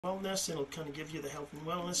wellness, and it'll kind of give you the health and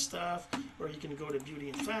wellness stuff, or you can go to beauty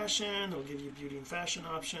and fashion. It'll give you beauty and fashion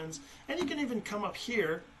options, and you can even come up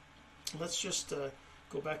here. Let's just go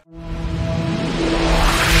back.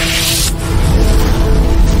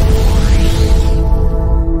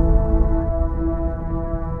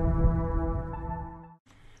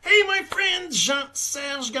 Hey my friends,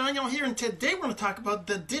 Jean-Serge Gagnon here, and today we're going to talk about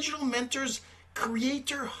the Digital Mentors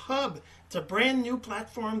Creator Hub. It's a brand new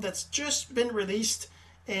platform that's just been released,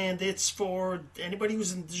 and it's for anybody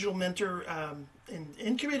who's in the Digital Mentor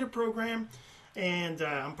Incubator program, and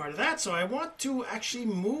I'm part of that. So I want to actually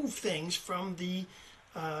move things from the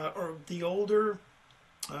older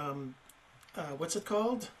what's it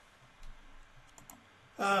called,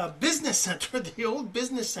 Business Center, the old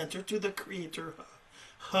Business Center, to the Creator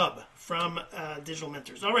Hub from Digital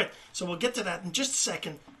Mentors. All right, so we'll get to that in just a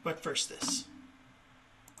second, but first this.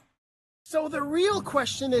 So the real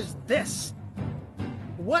question is this: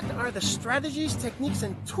 what are the strategies, techniques,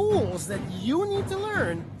 and tools that you need to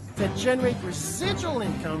learn to generate residual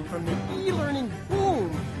income from the e-learning boom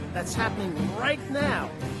that's happening right now?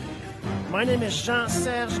 My name is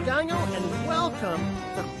Jean-Serge Gagnon, and welcome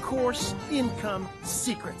to Course Income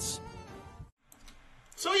Secrets.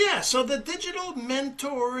 So yeah, so the Digital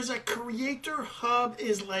Mentors, a Creator Hub,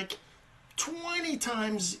 is like 20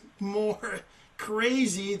 times more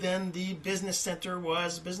crazy than the Business Center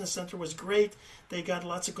was. Business Center was great. They got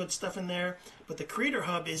lots of good stuff in there, but the Creator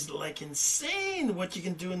Hub is like insane what you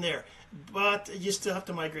can do in there, but you still have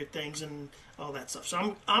to migrate things and all that stuff.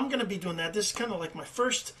 So I'm going to be doing that. This is kind of like my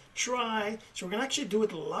first try, so we're going to actually do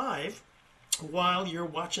it live while you're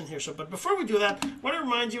watching here. So, but before we do that, I want to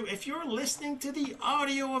remind you, if you're listening to the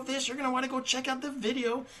audio of this, you're going to want to go check out the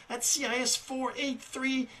video at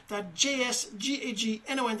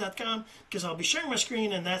cis483.jsgagnon.com, because I'll be sharing my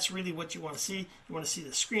screen, and that's really what you want to see. You want to see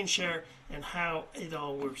the screen share and how it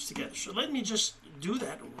all works together. So let me just do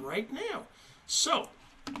that right now. So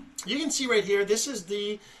you can see right here, this is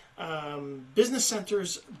the Business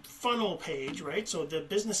Center's funnel page, right? So the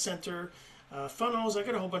Business Center funnels, I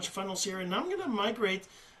got a whole bunch of funnels here, and I'm going to migrate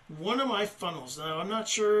one of my funnels. Now I'm not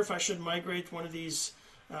sure if I should migrate one of these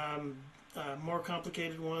more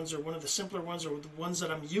complicated ones, or one of the simpler ones, or the ones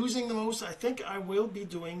that I'm using the most. I think I will be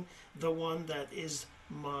doing the one that is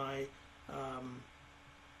my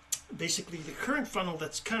basically the current funnel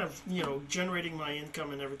that's kind of, you know, generating my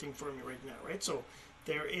income and everything for me right now, right? So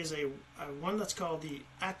there is a one that's called the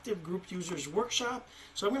Active Group Users Workshop,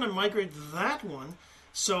 so I'm going to migrate that one.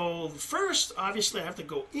 So first, obviously, I have to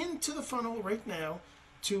go into the funnel right now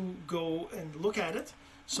to go and look at it.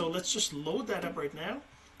 So let's just load that up right now.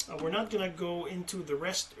 We're not going to go into the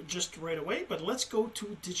rest just right away, but let's go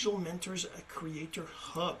to Digital Mentors Creator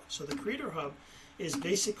Hub. So the Creator Hub is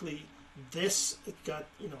basically this. It got,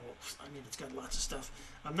 you know, I mean, it's got lots of stuff.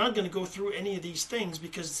 I'm not going to go through any of these things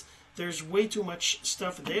because there's way too much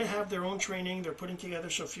stuff. They have their own training they're putting together.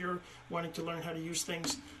 So if you're wanting to learn how to use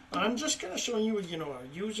things, I'm just kind of showing you, you know, a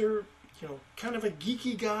user, you know, kind of a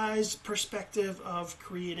geeky guy's perspective of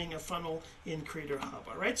creating a funnel in Creator Hub.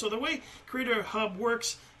 All right, so the way Creator Hub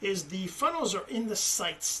works is the funnels are in the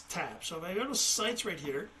Sites tab. So if I go to Sites right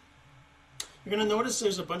here, you're going to notice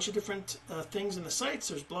there's a bunch of different things in the sites.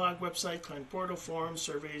 There's blog, website, client portal, forums,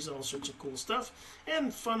 surveys, all sorts of cool stuff.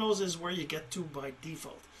 And funnels is where you get to by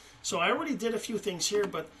default. So I already did a few things here,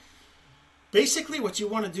 but basically what you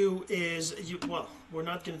want to do is, well, we're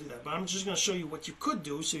not going to do that, but I'm just going to show you what you could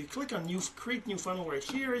do. So you click on new, create new funnel right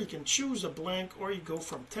here. You can choose a blank, or you go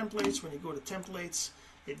from templates. When you go to templates,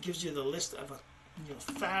 it gives you the list of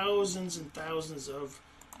thousands and thousands of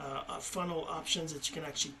funnel options that you can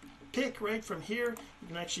actually pick right from here. You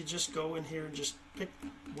can actually just go in here and just pick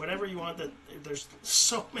whatever you want. That there's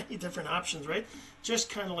so many different options, right? Just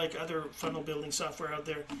kind of like other funnel building software out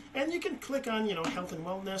there. And you can click on, you know, health and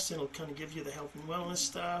wellness, and it'll kind of give you the health and wellness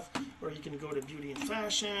stuff, or you can go to beauty and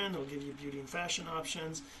fashion. It'll give you beauty and fashion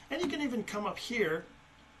options, and you can even come up here.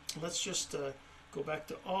 Let's just go back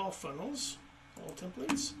to all funnels, all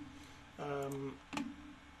templates,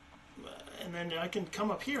 and then I can come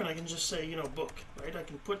up here and I can just say, you know, book, right? I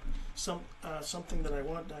can put something that I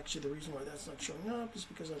want. Actually, the reason why that's not showing up is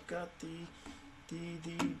because I've got the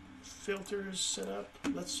filters set up.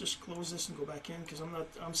 Let's just close this and go back in, because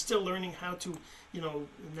I'm still learning how to, you know,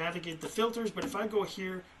 navigate the filters. But if I go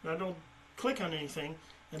here and I don't click on anything,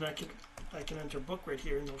 then I can enter book right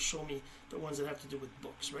here, and it'll show me the ones that have to do with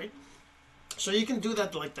books, right? So you can do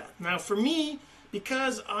that like that. Now for me,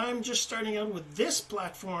 because I'm just starting out with this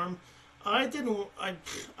platform, I don't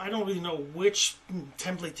really know which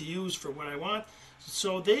template to use for what I want.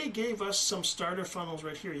 So they gave us some starter funnels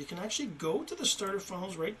right here. You can actually go to the starter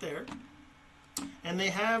funnels right there, and they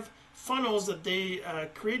have funnels that they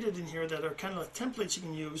created in here that are kind of like templates you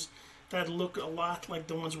can use that look a lot like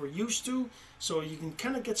the ones we're used to. So you can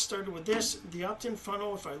kind of get started with this. The opt-in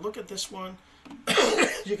funnel, if I look at this one,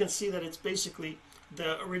 you can see that it's basically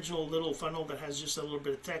the original little funnel that has just a little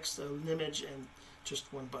bit of text, an image, and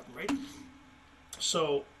just one button, right?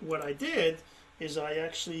 So what I did is I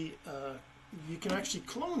actually, you can actually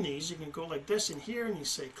clone these. You can go like this in here and you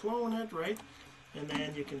say clone it, right? And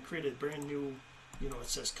then you can create a brand new, you know, it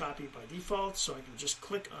says copy by default. So I can just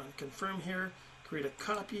click on confirm here, create a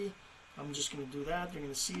copy. I'm just going to do that. You're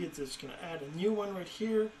going to see it. It's going to add a new one right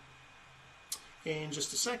here in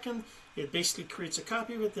just a second. It basically creates a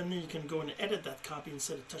copy of it, and then you can go and edit that copy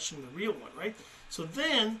instead of touching the real one, right? So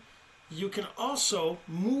then you can also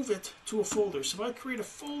move it to a folder. So if I create a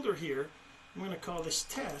folder here, I'm going to call this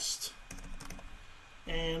test,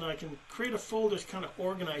 and I can create a folder to kind of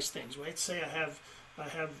organize things, right? Say I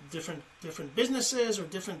have different businesses or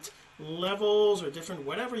different levels or different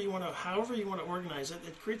whatever you want to, however you want to organize it.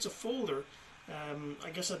 It creates a folder, I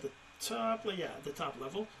guess at the top, yeah, at the top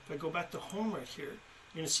level. If I go back to home right here,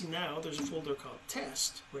 you're going to see now there's a folder called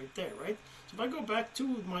test right there, right? So if I go back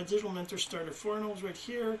to my Digital Mentor Starter funnels right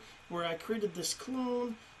here, where I created this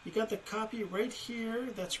clone, you got the copy right here.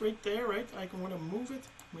 That's right there, right? I can want to move it.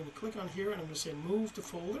 I'm going to click on here and I'm going to say move to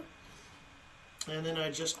folder. And then I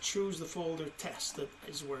just choose the folder test. That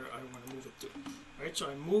is where I want to move it to. All right, so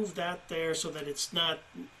I move that there so that it's not,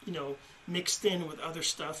 you know, mixed in with other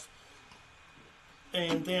stuff.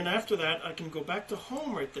 And then after that, I can go back to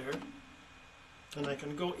home right there, and I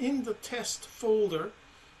can go in the test folder,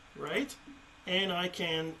 right? And I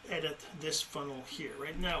can edit this funnel here,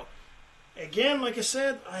 right? Now, again, like I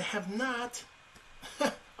said, I have not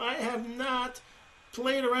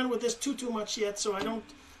played around with this too much yet, so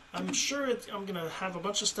I'm sure I'm going to have a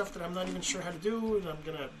bunch of stuff that I'm not even sure how to do, and I'm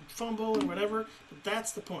going to fumble and whatever, but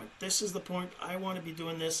that's the point. This is the point. I want to be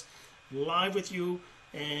doing this live with you,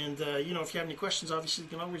 and you know, if you have any questions, obviously you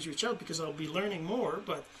can always reach out, because I'll be learning more,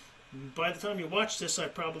 but by the time you watch this, I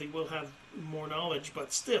probably will have more knowledge.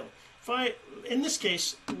 But still, in this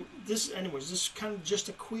case, this is kind of just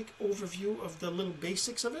a quick overview of the little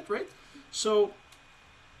basics of it, right? So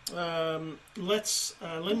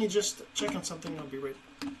let me just check on something. I'll be right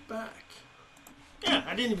back. Yeah,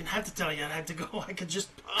 I didn't even have to tell you I had to go. I could just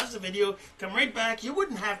pause the video, come right back. You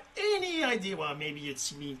wouldn't have any idea. Well, maybe you'd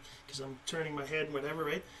see me because I'm turning my head, whatever,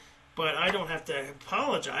 right? But I don't have to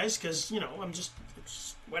apologize because, you know,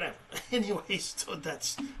 it's whatever. Anyways, so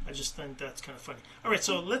I just think that's kind of funny. All right,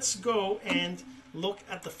 so let's go and look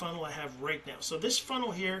at the funnel I have right now. So this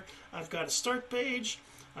funnel here, I've got a start page,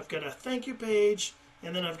 I've got a thank you page,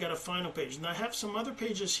 and then I've got a final page. And I have some other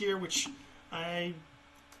pages here which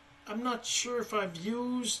I'm not sure if I've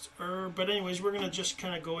used, but anyways, we're going to just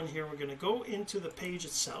kind of go in here. We're going to go into the page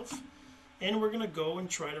itself, and we're going to go and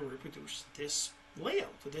try to reproduce this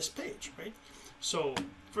layout of this page, right? So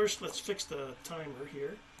first, let's fix the timer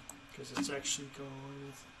here, because it's actually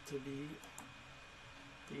going to be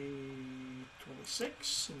the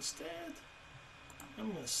 26 instead.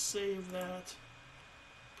 I'm going to save that,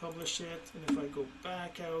 publish it, and if I go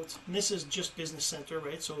back out, and this is just Business Center,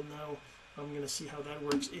 right? So now I'm going to see how that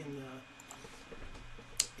works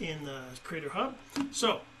in Creator Hub.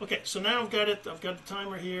 So okay, so now I've got it. I've got the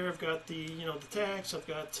timer here. I've got the the text. I've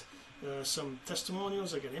got some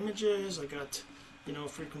testimonials. I got images. I got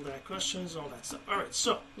frequent asked questions, all that stuff. All right,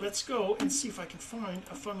 so let's go and see if I can find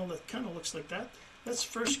a funnel that kind of looks like that. Let's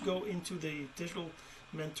first go into the Digital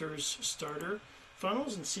Mentors Starter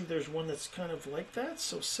funnels and see there's one that's kind of like that.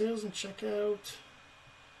 So sales and checkout.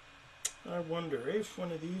 I wonder if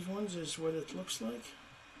one of these ones is what it looks like.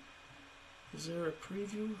 Is there a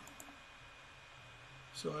preview?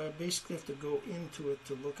 So I basically have to go into it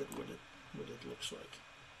to look at what it looks like.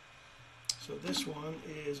 So this one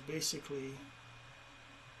is basically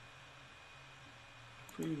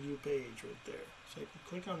preview page right there. So I can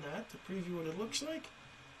click on that to preview what it looks like.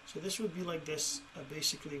 So this would be like this,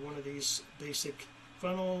 basically one of these basic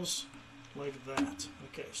funnels like that.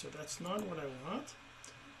 Okay, so that's not what I want.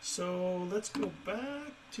 So let's go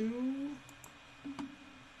back to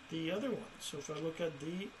the other one. So if I look at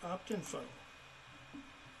the opt-in funnel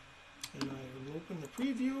and I open the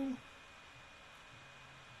preview,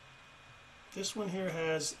 this one here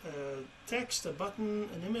has a text, a button,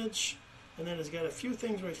 an image, and then it's got a few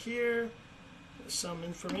things right here, some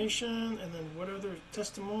information, and then what other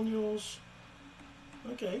testimonials.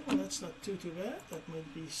 Okay, well that's not too bad. That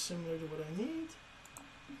might be similar to what I need.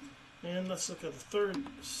 And let's look at the third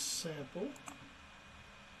sample.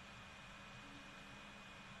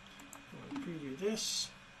 I'll preview this.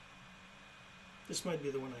 This might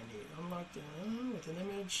be the one I need. Unlock the with an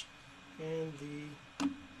image and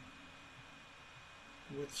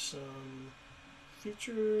with some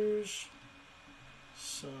features,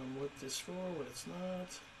 some what this for, what it's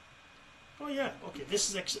not. Oh yeah, okay.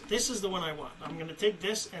 This is the one I want. I'm going to take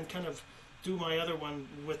this and kind of do my other one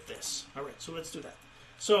with this. All right, so let's do that.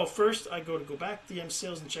 So first, I go back DM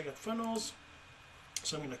sales and check out funnels.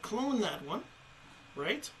 So I'm going to clone that one,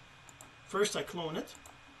 right? First, I clone it.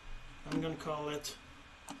 I'm going to call it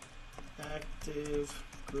Active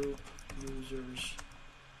Group Users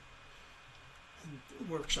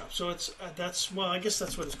Workshop. So it's well, I guess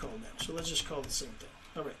that's what it's called now. So let's just call it the same thing.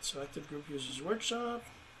 All right. So Active Group Users Workshop,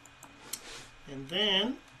 and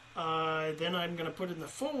then I'm going to put it in the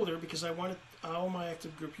folder because I want all my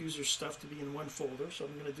Active Group User stuff to be in one folder. So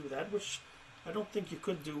I'm going to do that, which I don't think you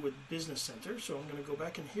could do with Business Center. So I'm going to go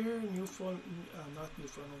back in here, new funnel, not new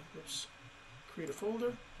funnel. Oops. Create a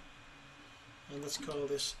folder, and let's call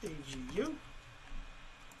this AGU.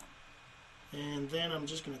 And then I'm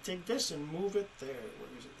just going to take this and move it there.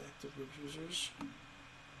 Where is it? Active Group Users.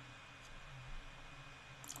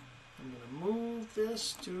 I'm going to move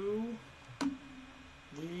this to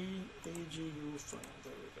the AGU file.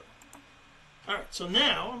 There we go. All right, so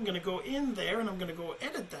now I'm going to go in there and I'm going to go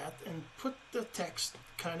edit that and put the text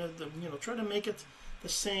kind of, try to make it the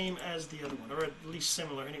same as the other one, or at least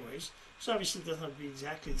similar anyways. So obviously it doesn't have to be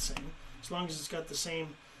exactly the same. As long as it's got the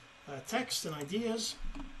same text and ideas,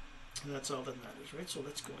 that's all that matters, right? So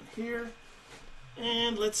let's go in here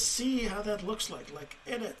and let's see how that looks like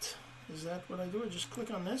edit. Is that what I do? I just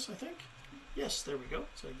click on this, I think. Yes, there we go.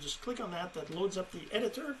 So I just click on that. That loads up the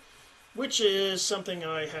editor, which is something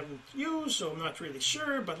I haven't used, so I'm not really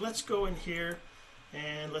sure. But let's go in here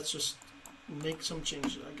and let's just make some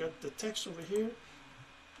changes. I got the text over here,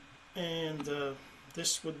 and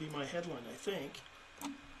this would be my headline, I think.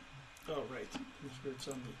 Oh, right. Here it's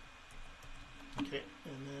on the... Okay,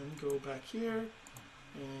 and then go back here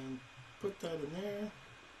and put that in there.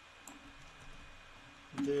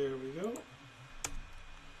 There we go.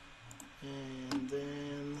 And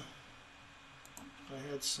then I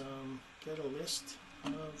had some get a list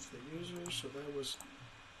of the users, so that was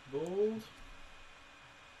bold.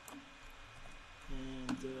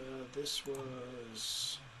 And this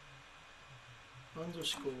was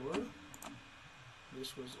underscore.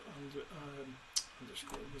 This was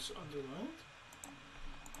underscore. It was underlined.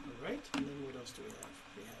 All right. And then what else do we have?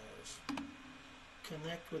 We have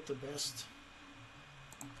connect with the best.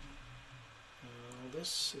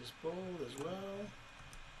 This is bold as well.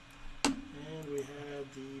 And we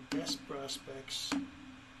had the best prospects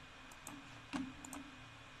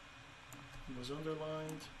was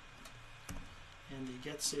underlined. And the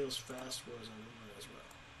get sales fast was underlined as well.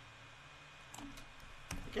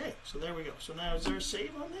 Okay, so there we go. So now is there a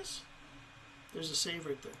save on this? There's a save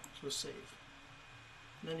right there. So save.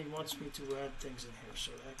 And then he wants me to add things in here.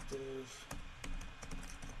 So active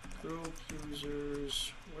group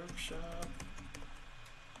users workshop.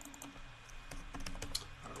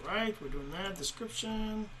 Alright, we're doing that.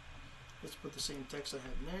 Description. Let's put the same text I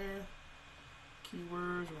had in there.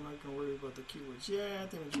 Keywords, we're not going to worry about the keywords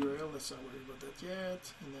yet. Image URL, let's not worry about that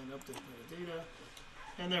yet. And then update metadata.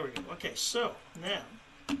 And there we go. Okay, so now,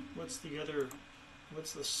 what's the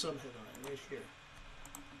subheadline right here?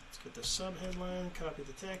 Let's get the subheadline, copy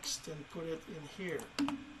the text, and put it in here.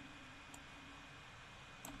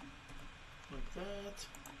 Like that.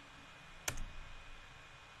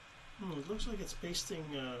 It looks like it's pasting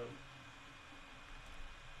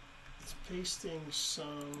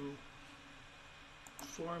some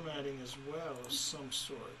formatting as well of some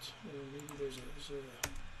sort. Or maybe there's a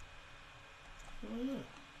oh yeah, I wonder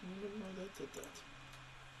why that did that.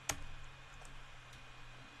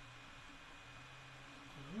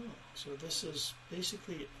 Oh, so this is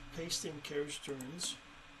basically pasting carriage turns.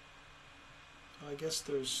 I guess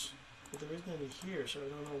there isn't any here, so I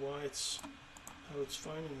don't know why how it's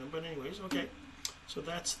finding them. But anyways, okay. So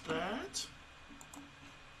that's that.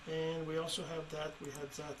 And we also have that. We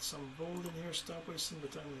had that some bold in here. Stop wasting the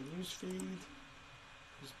time in the news feed.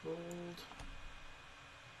 Is bold.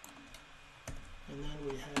 And then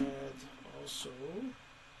we had also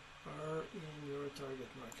are in your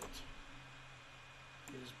target market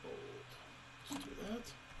is bold. Let's do that.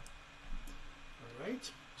 All right.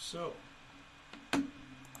 So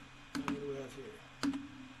what do we have here?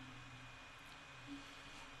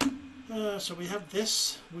 So we have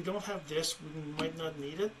this. We don't have this. We might not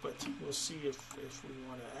need it, but we'll see if we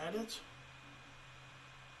want to add it.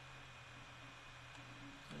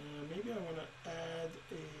 Maybe I want to add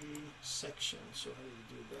a section. So how do you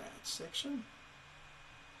do that? Section?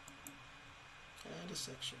 Add a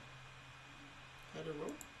section. Add a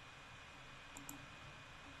row.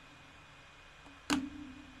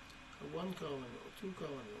 A 1 column row, 2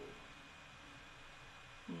 column row.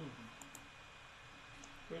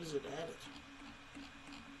 Where does it add it?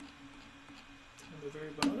 On the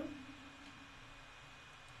very bottom?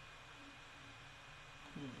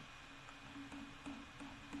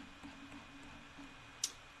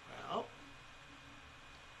 Well,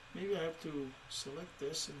 maybe I have to select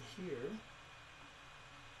this in here.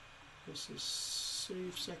 This is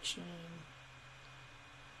save section.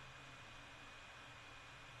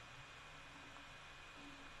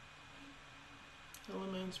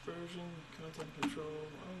 Elements, version, content control.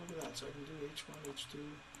 Oh, look at that. So I can do H1, H2.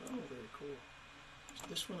 Oh, very cool. So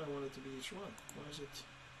this one I want it to be H1. Why is it?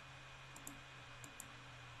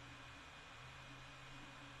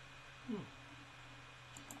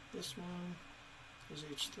 This one is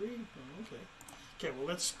H3. Oh, okay. Okay, well,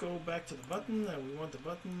 let's go back to the button. We want the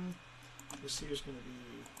button. This here is going to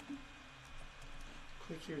be,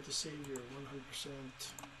 click here to save your 100%.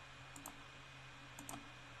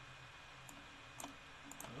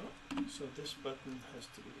 Oh, so this button has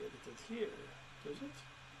to be edited here, does it?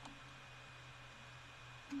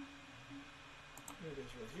 There it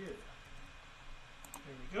is right here.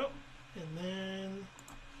 There we go. And then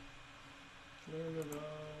learn it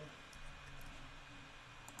all.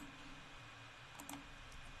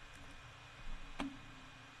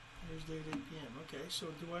 Here's date 8 p.m. Okay, so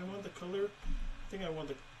do I want the color? I think I want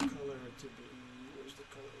the color to be, where's the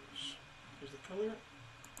colors? Here's the color.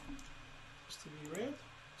 It's to be red.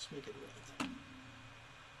 Let's make it red.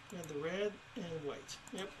 Yeah, the red and white.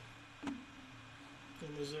 Yep.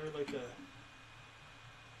 And is there like a,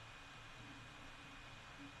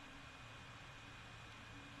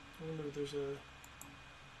 I wonder if there's a,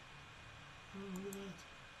 oh, look at that.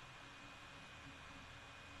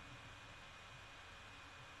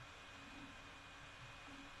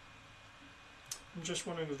 I'm just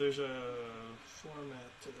wondering if there's a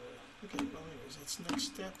format to the, okay, well anyways, that's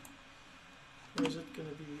next step. Or is it going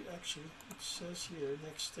to be, actually, it says here,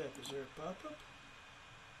 next step, is there a pop-up?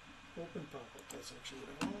 Open pop-up, that's actually what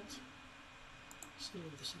I want.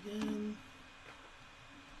 Save this again.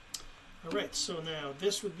 Alright, so now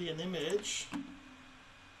this would be an image.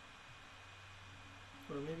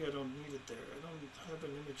 Or maybe I don't need it there. I don't have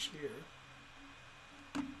an image here.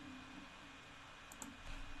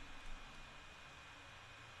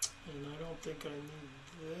 And I don't think I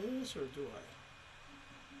need this, or do I?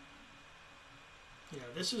 Yeah,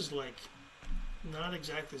 this is like not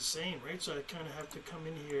exactly the same, right? So I kind of have to come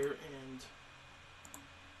in here and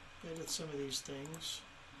edit some of these things.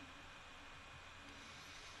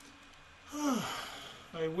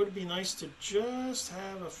 It would be nice to just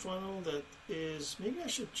have a funnel that is, maybe I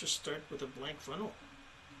should just start with a blank funnel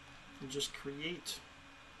and just create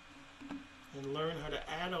and learn how to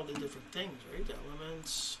add all the different things, right?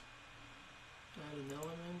 Elements, add an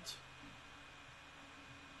element.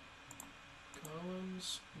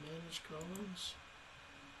 Columns, manage columns.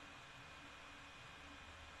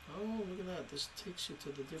 Oh, look at that. This takes you to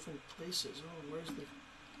the different places. Oh, where's the...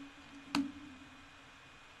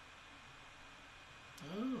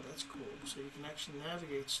 Oh, that's cool. So you can actually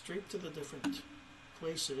navigate straight to the different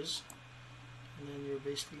places, and then you're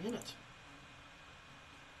basically in it.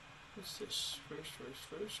 What's this?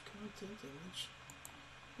 First, content, image.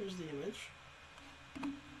 Here's the image.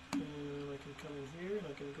 And I can come in here and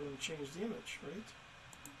I can go and change the image, right?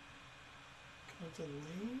 Content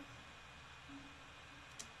name,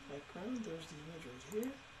 background, there's the image right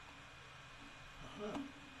here. Aha.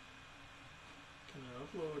 Can I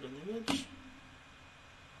upload an image?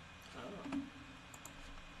 Ah.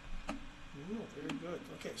 Very good.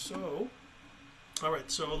 Okay, so, alright,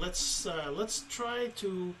 so let's try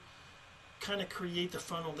to kind of create a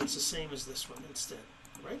funnel that's the same as this one instead.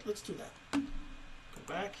 Alright, let's do that. Go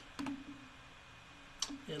back.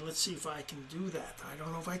 And let's see if I can do that. I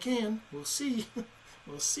don't know if I can. We'll see.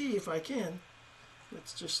 We'll see if I can.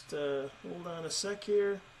 Let's just hold on a sec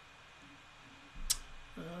here.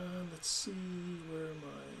 Let's see, where am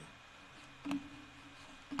I?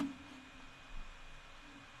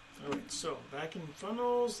 Alright, so back in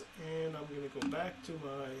funnels, and I'm going to go back to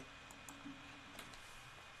my,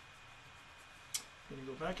 I'm going to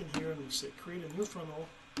go back in here and say create a new funnel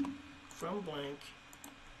from blank.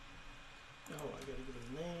 Oh, I gotta give it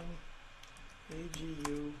a name.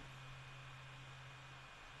 AGU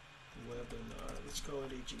webinar. Let's call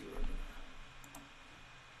it AGU webinar.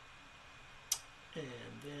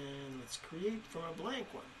 And then let's create from a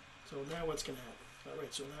blank one. So now what's gonna happen?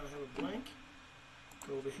 Alright, so now I have a blank.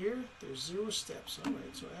 Go over here. There's 0 steps.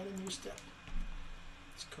 Alright, so add a new step.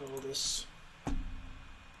 Let's call this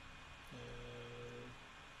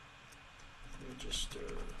register.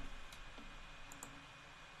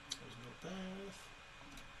 There's no path.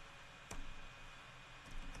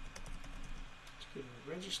 Let's give it a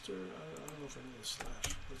register. I don't know if I need a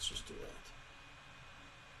slash. Let's just do that.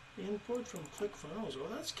 Import from ClickFunnels. Oh,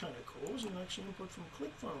 that's kind of cool. You can actually import from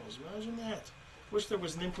ClickFunnels. Imagine that. Wish there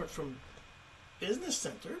was an import from Business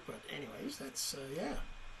Center, but anyways, that's yeah.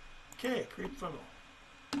 Okay, create funnel.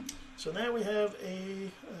 So now we have a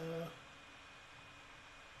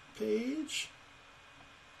page.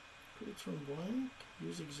 Create from blank.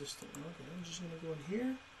 Use existing. Okay, I'm just going to go in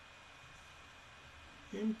here.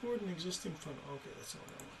 Import an existing funnel. Okay, that's all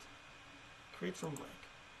I want. Create from blank.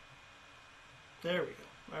 There we go.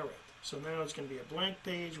 All right. So now it's going to be a blank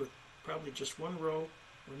page with probably just one row.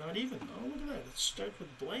 Or not even. Oh, look at that. Let's start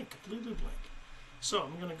with blank, completely blank. So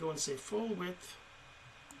I'm going to go and say full width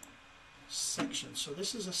section. So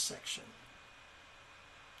this is a section.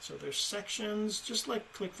 So there's sections, just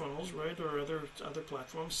like ClickFunnels, right, or other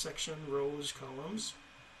platforms, section, rows, columns.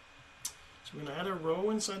 So I'm going to add a row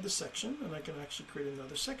inside the section, and I can actually create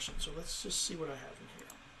another section. So let's just see what I have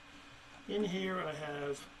in here. In here I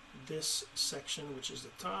have this section, which is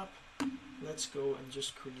the top. Let's go and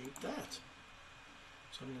just create that.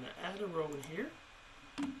 So I'm going to add a row in here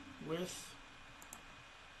with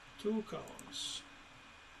 2 columns.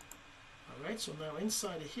 Alright, so now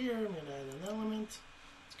inside of here I'm going to add an element.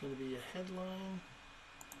 It's going to be a headline,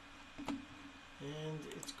 and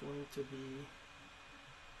it's going to be,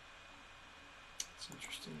 it's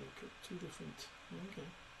interesting, they've got 2 different, okay.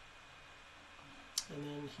 And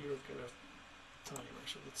then here I've got a timer,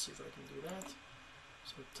 so let's see if I can do that.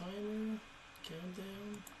 So timer,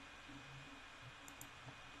 countdown.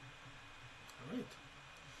 Alright,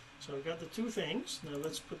 so I've got the 2 things. Now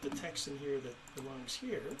let's put the text in here that belongs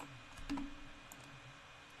here.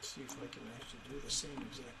 Let's see if I can actually do the same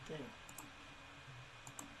exact thing.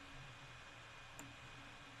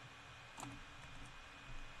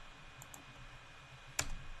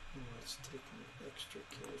 Let's take an extra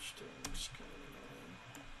character term, it's kind of annoying.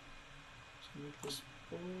 So make this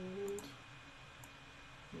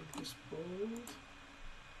bold,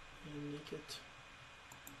 and make it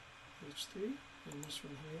H3, and this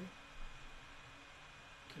one here.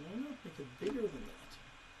 Can I not make it bigger than that?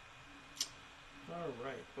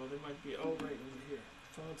 Alright, well there might be, oh right, over here,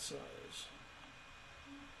 font size.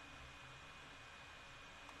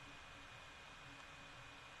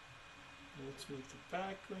 Let's make the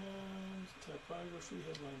background, typography,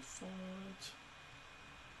 headline font,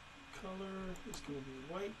 color is going to be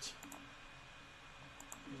white,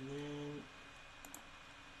 and then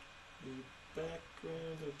the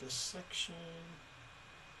background of the section,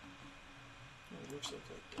 oh, it looks like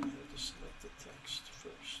I have to select the text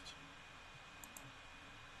first.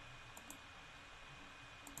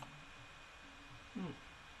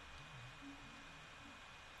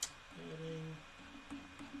 Adding.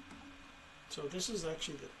 So this is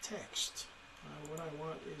actually the text. What I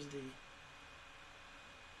want is the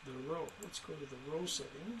row. Let's go to the row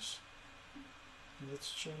settings. And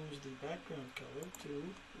let's change the background color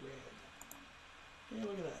to red. Yeah,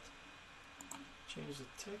 look at that. Change the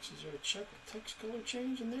text. Is there a text color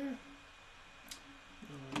change in there?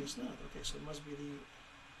 No, I guess not. Okay, so it must be the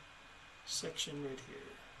section right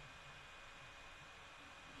here.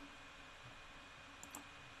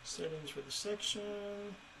 Settings for the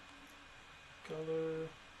section, color,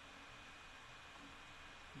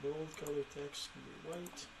 bold color text can be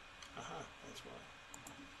white. Aha, that's why.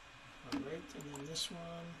 Alright, and then this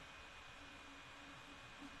one.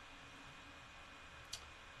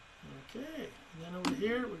 Okay, and then over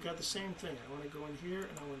here we got the same thing. I want to go in here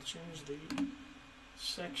and I want to change the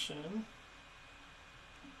section.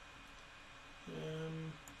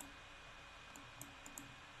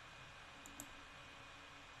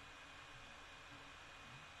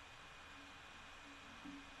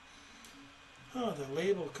 Oh, the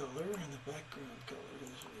label color and the background color is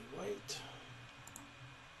white.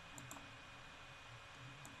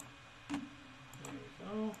 There we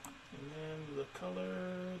go. And then the color,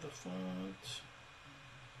 the font.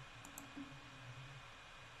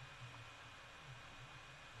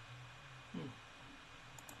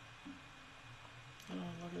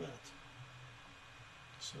 Oh, look at that.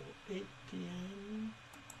 So 8 p.m.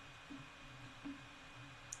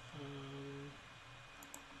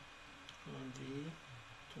 On the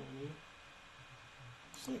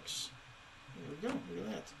 26th. There we go. Look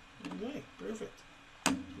at that. Okay, perfect.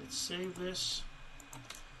 Let's save this.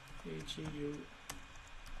 HEU.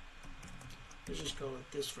 Let's just call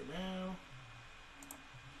it this for now.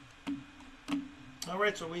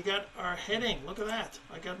 Alright, so we got our heading. Look at that.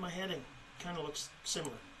 I got my heading. Kind of looks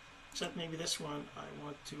similar. Except maybe this one I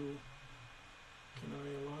want to Can I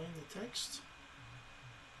align the text?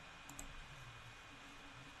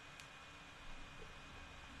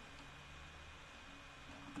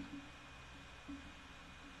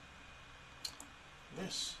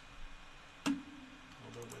 This.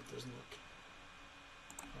 Although that doesn't look...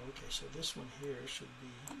 Okay, so this one here should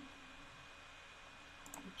be...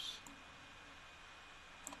 Oops.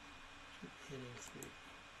 Should be hitting 3.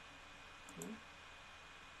 Okay.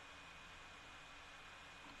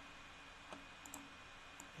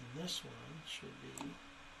 And this one should be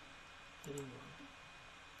hitting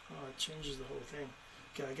 1. Oh, it changes the whole thing.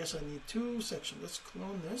 Okay, I guess I need 2 sections. Let's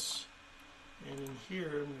clone this. And in here,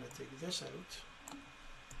 I'm going to take this out.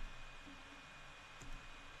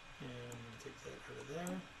 And I'm going to take that out of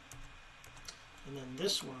there. And then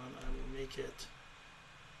this one, I will make it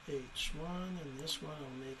H1, and this one,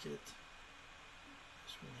 I'll make it,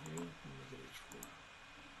 this one here, I'll make it H4.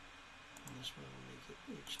 And this one, I'll make it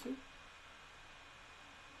H2.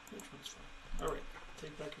 Which one's fine? Alright,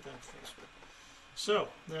 take back your time for Facebook. So,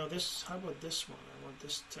 now this, how about this one? I want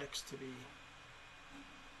this text to be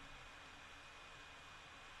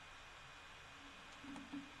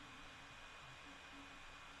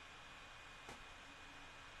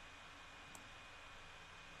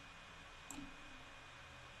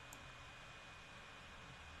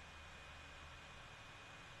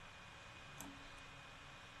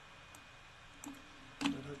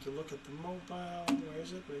to look at the mobile. Where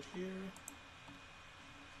is it? Right here.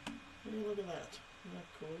 Hey, look at that. Isn't that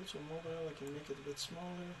cool? So mobile, I can make it a bit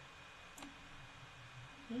smaller.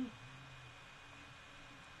 Yeah.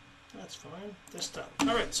 That's fine. Desktop.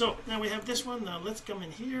 Alright, so now we have this one. Now let's come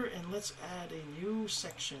in here and let's add a new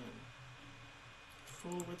section.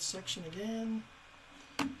 Full width section again.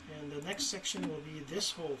 And the next section will be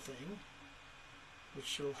this whole thing,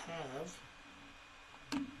 which will have...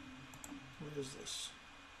 What is this?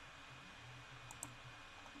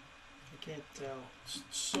 I can't tell. It's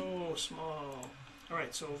so small.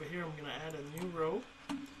 Alright, so over here I'm going to add a new row.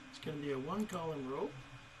 It's going to be a 1-column row.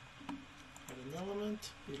 Add an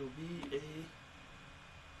element. It'll be a...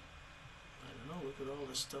 I don't know, look at all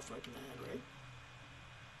this stuff I can add, right?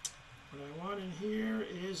 What I want in here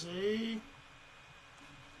is a...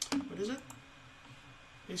 What is it?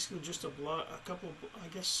 Basically just a block, a couple, I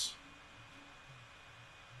guess...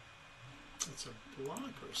 It's a block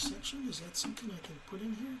or a section. Is that something I can put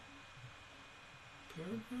in here?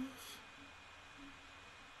 Paragraph?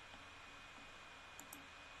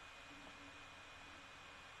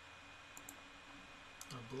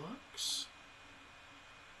 Blocks?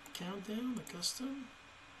 Countdown, a custom?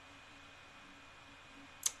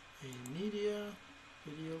 A media,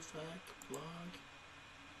 video, fact, blog,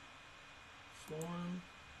 form,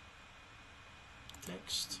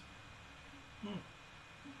 text.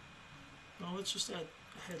 Well, let's just add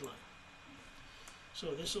a headline.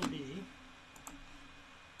 So this will be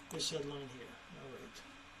this headline here. All right.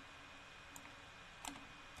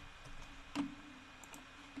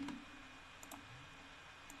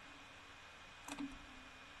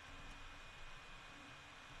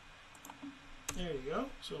 There you go.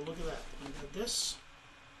 So look at that. I got this,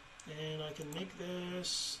 and I can make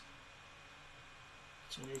this.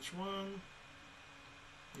 It's an H1.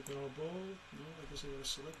 Make it all bold. No, I guess I gotta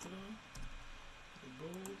select it all.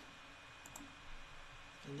 Bold.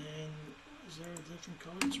 And then, is there a different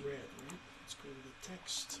color? It's red, right? Let's go to the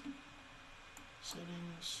text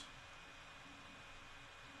settings.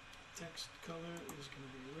 Text color is going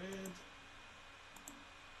to be red.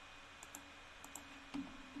 And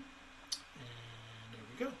there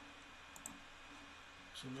we go.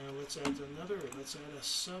 So now let's add another. Let's add a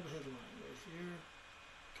sub-headline right here.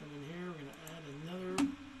 Come in here. We're going to add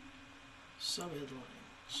another sub-headline.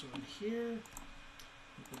 So in here,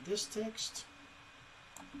 put this text.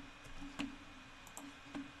 There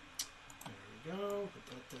we go. Put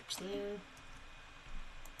that text there.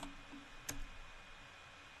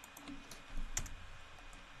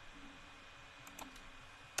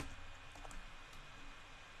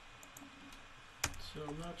 So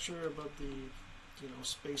I'm not sure about the,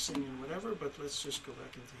 spacing and whatever, but let's just go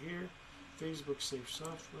back into here. Facebook Safe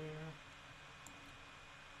Software.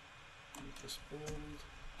 Make this bold.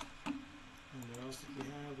 And what else did we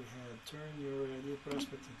have? We had turn your ideal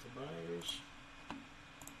prospect into buyers.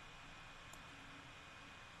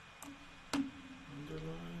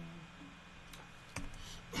 Underline.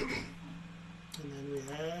 And then we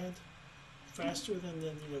had faster than the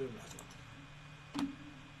other method.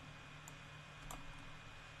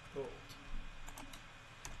 Bold.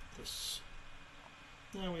 This.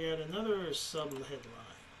 Now we add another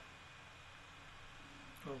sub-headline.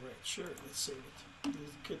 Alright, sure, let's save it.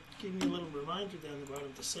 It could give me a little reminder down the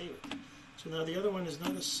bottom to save it. So now the other one is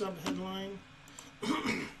not a sub-headline.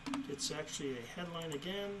 It's actually a headline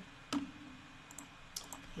again.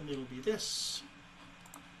 And it'll be this.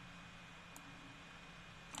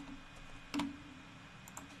 There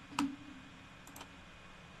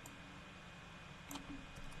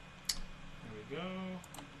we go.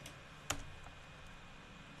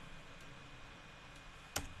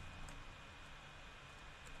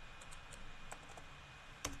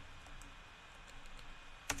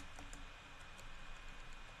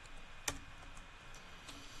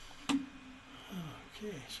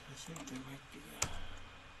 Okay, so I think there might be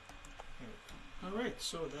all right,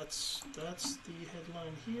 so that's the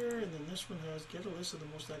headline here, and then this one has get a list of the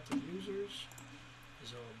most active users.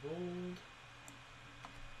 Is all bold,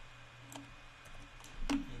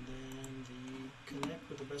 and then the connect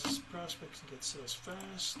with the best prospects and get sales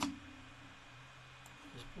fast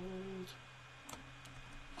is bold.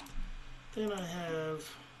 Then I have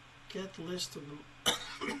get list of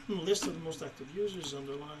the list of the most active users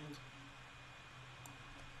underlined.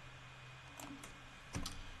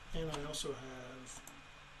 And I also have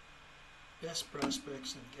best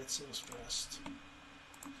prospects and get sales fast.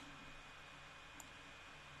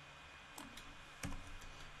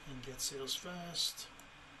 And get sales fast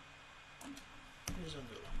is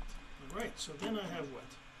underlined. Alright, so then I have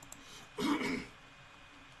what?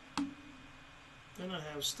 Then I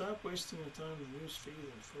have stop wasting your time in the news feed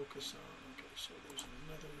and focus on. Okay, so there's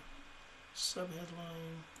another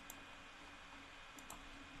sub-headline.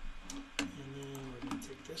 And then we're going to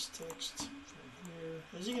take this text from here.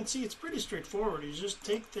 As you can see, it's pretty straightforward. You just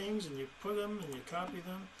take things and you put them and you copy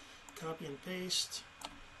them, copy and paste,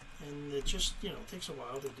 and it just, you know, takes a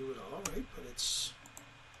while to do it all, right? But it's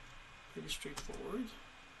pretty straightforward.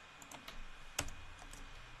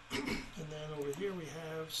 And then over here we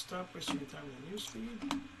have stop wasting your time in the news feed.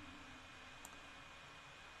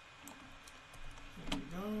 There we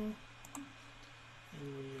go.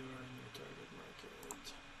 And we are in your target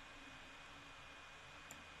market.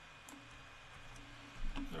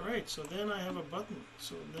 Alright, so then I have a button.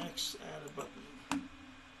 So next, add a button.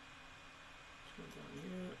 So down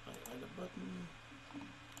here, I add a button.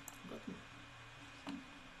 Button. Oh,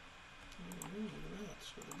 look at that.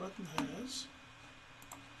 So the button has.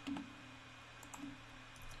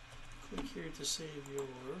 Click here to save your.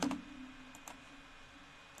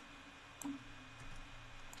 And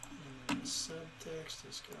then the subtext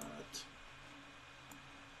has got.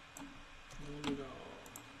 Load it all.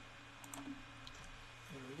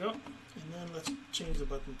 There we go. And then let's change the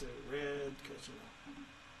button to red because, you know,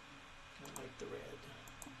 I like the red.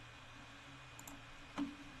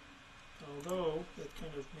 Although that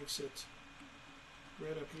kind of makes it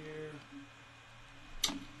red up here.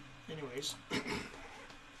 Anyways.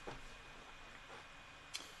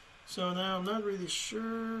 So now I'm not really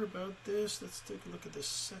sure about this. Let's take a look at this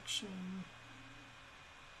section.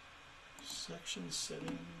 Section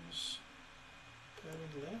settings.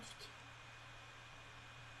 Padding left.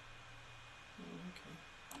 Okay.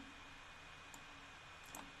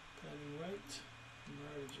 Padding right,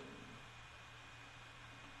 margin,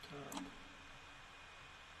 top.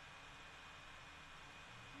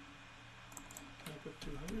 Can I put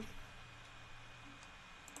 200?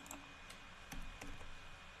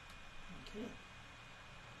 Okay.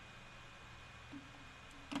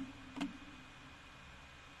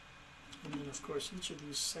 And then of course each of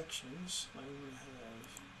these sections I will have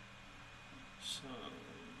some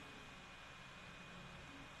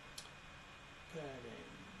padding.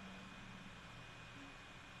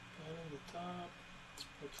 Padding the top. Let's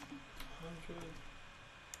put 100.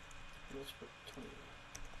 Let's put 20.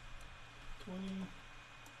 20.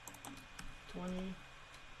 20.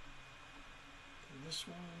 And this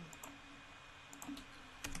one. 20.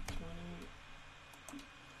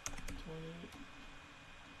 20.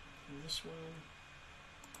 And this one.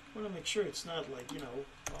 I want to make sure it's not like, you know,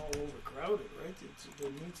 all overcrowded, right?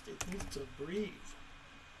 It needs to breathe.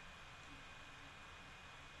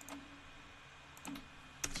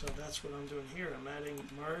 So that's what I'm doing here. I'm adding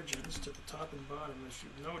margins to the top and bottom. If you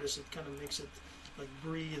notice, it kind of makes it like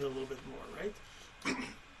breathe a little bit more, right?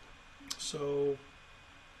 So,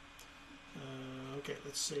 okay,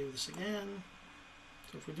 let's save this again.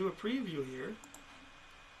 So if we do a preview here,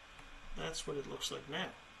 that's what it looks like now.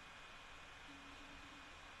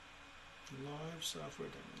 Live software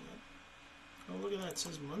demo. Yep. Oh, look at that. It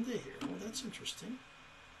says Monday here. Oh, that's interesting.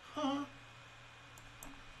 Huh.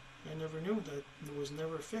 I never knew that it was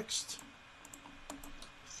never fixed.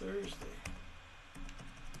 Thursday.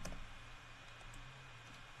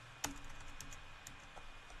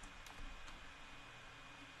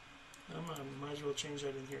 I might as well change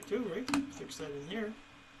that in here too, right? Fix that in here.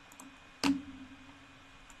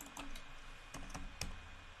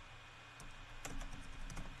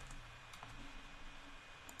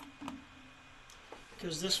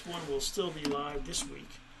 because this one will still be live this week.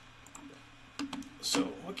 So,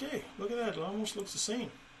 okay, look at that. It almost looks the same.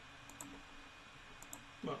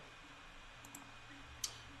 Well,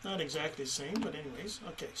 not exactly the same, but anyways.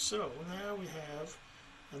 Okay, so now we have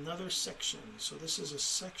another section. So this is a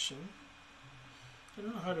section. I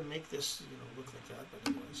don't know how to make this, look like that, but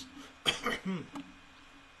anyways.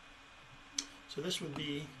 So this would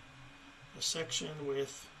be a section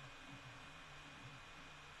with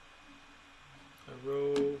a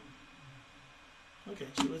row. Okay,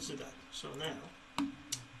 so let's do that. So now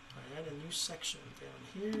I add a new section down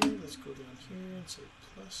here. Let's go down here and say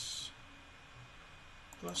plus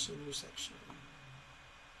a new section.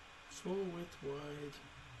 Full width, wide,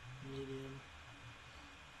 medium.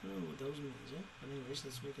 I don't know what those means, eh? But anyways,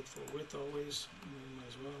 let's make it full width always. Might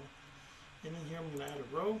as well. And then here I'm going to add a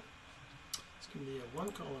row. It's going to be a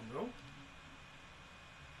 1-column row.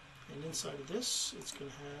 And inside of this, it's going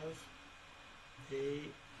to have a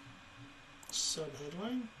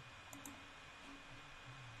sub-headline.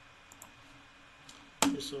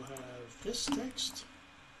 This will have this text.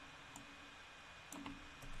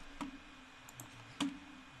 There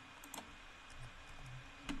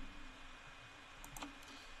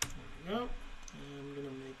we go. And I'm going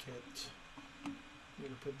to make it, I'm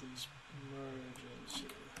going to put these margins here.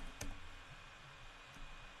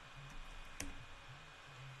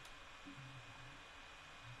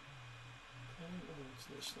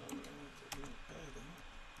 This not what I want to do. Padding.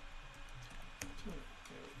 So,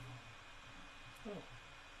 there we go. Oh.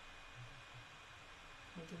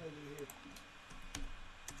 What did I do here?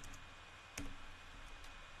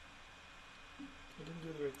 I didn't do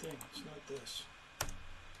the right thing. It's not this.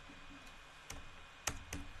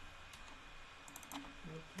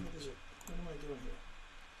 What is it? What am I doing here?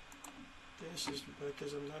 This is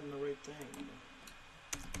because I'm not in the right thing.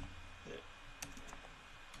 There.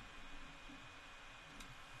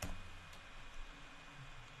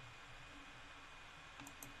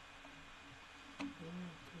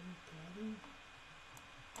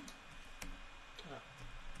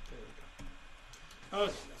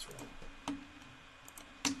 Okay, that's right.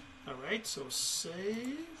 Alright, so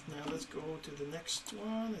save. Now let's go to the next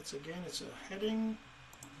one. It's a heading.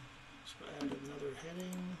 So add another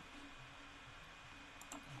heading.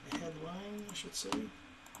 A headline, I should say. Go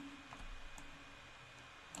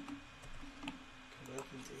back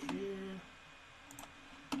into here.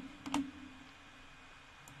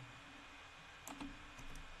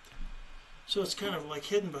 So it's kind of like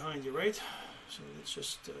hidden behind you, right? So let's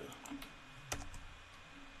just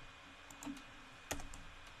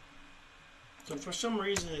so for some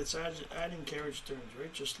reason it's adding carriage terms,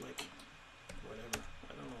 right? Just like whatever.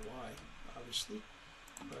 I don't know why, obviously.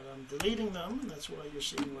 But I'm deleting them, and that's why you're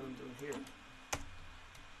seeing what I'm doing here.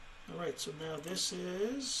 Alright, so now this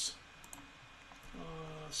is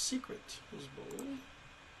secret is bold.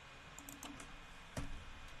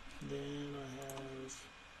 Then I have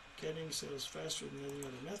getting sales faster than any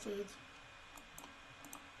other method.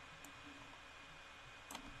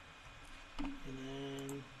 And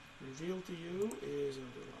then reveal to you is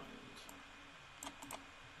underlined.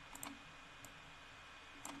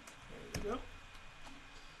 There we go.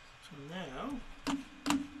 So now,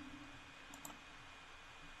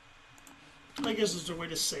 I guess it's a way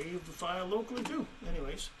to save the file locally too.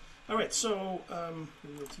 Anyways, all right. So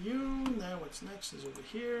reveal to you. Now what's next is over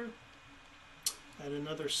here. Add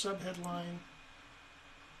another subheadline.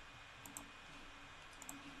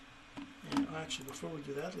 And actually, before we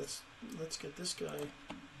do that, let's get this guy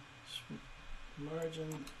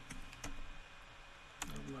margin,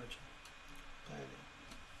 not margin, padding.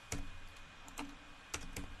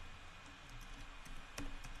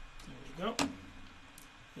 There we go.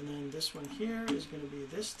 And then this one here is going to be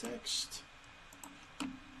this text.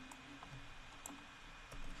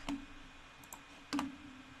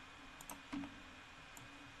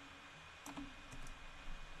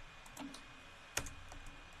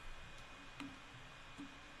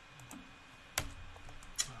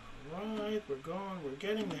 We're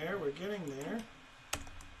getting there,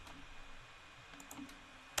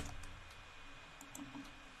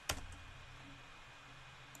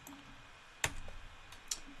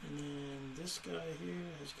 And then this guy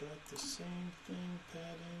here has got the same thing,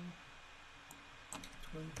 padding,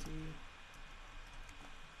 20.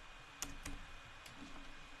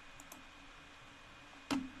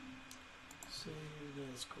 So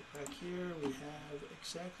let's go back here. We have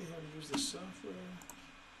exactly how to use the software.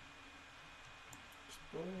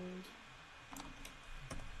 Bold.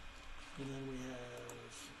 And then we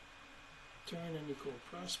have turn and equal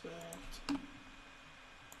prospect,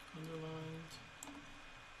 underlined.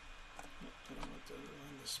 Nope, I don't want to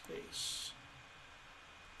underline the space.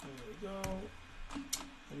 There we go.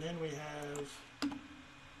 And then we have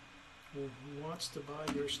who wants to buy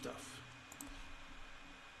your stuff.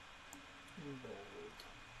 In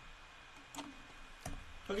bold.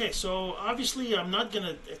 Okay, so obviously I'm not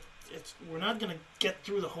gonna. We're not gonna get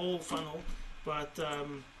through the whole funnel, but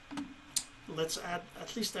let's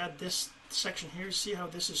at least add this section here. See how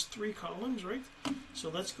this is 3 columns, right? So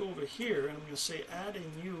let's go over here, and I'm going to say add a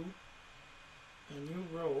new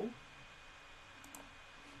row,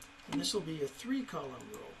 and this will be a 3-column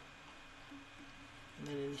row. And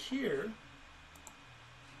then in here,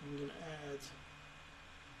 I'm going to add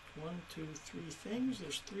 1, 2, 3 things.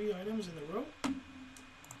 There's 3 items in the row.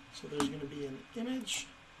 So there's going to be an image.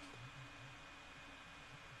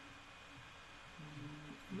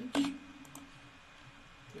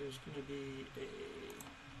 There's going to be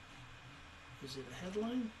is it a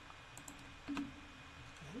headline? And,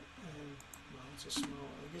 well, it's a small,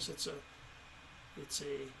 I guess it's a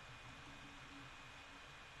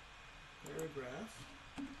paragraph,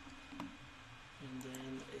 and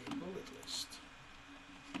then a bullet list.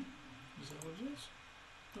 Is that what it is?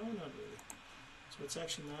 No, not really. So it's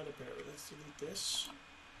actually not a paragraph. Let's delete this,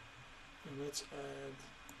 and let's add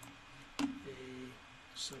a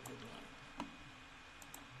subheadline.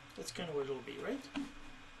 That's kind of what it'll be, right?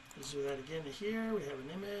 Let's do that again here. We have an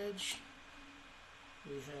image.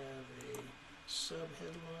 We have a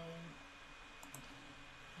subheadline.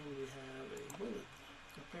 And we have a bullet,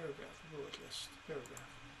 a paragraph, a bullet list, paragraph.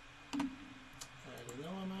 Add an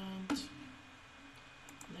element,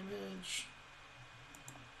 an image,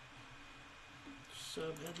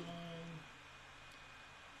 subheadline,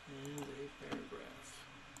 and a paragraph.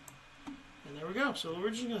 And there we go. So we're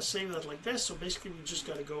just going to save that like this. So basically we just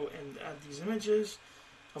got to go and add these images.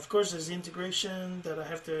 Of course there's the integration that I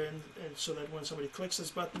have to, and so that when somebody clicks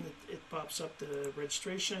this button it pops up the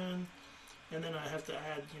registration, and then I have to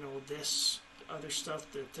add, you know, this other stuff,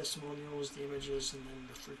 the testimonials, the images, and then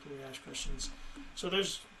the frequently asked questions. So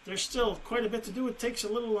there's still quite a bit to do. It takes a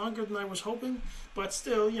little longer than I was hoping, but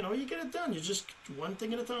still, you know, you get it done. You just one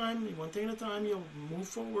thing at a time, you'll move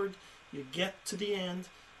forward, you get to the end,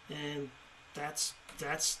 and that's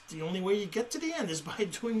the only way you get to the end is by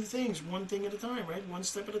doing things one thing at a time, right? One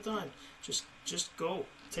step at a time. Just go.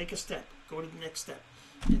 Take a step. Go to the next step,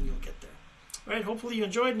 and you'll get there. All right, hopefully you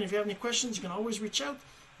enjoyed, and if you have any questions, you can always reach out.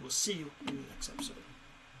 We'll see you in the next episode.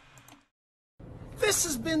 This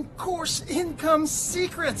has been Course Income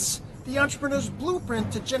Secrets, the entrepreneur's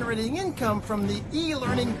blueprint to generating income from the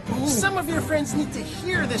e-learning boom. Some of your friends need to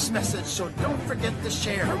hear this message, so don't forget to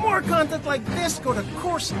share. For more content like this, go to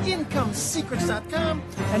CourseIncomeSecrets.com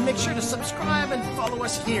and make sure to subscribe and follow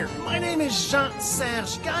us here. My name is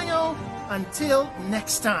Jean-Serge Gagnon. Until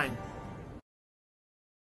next time.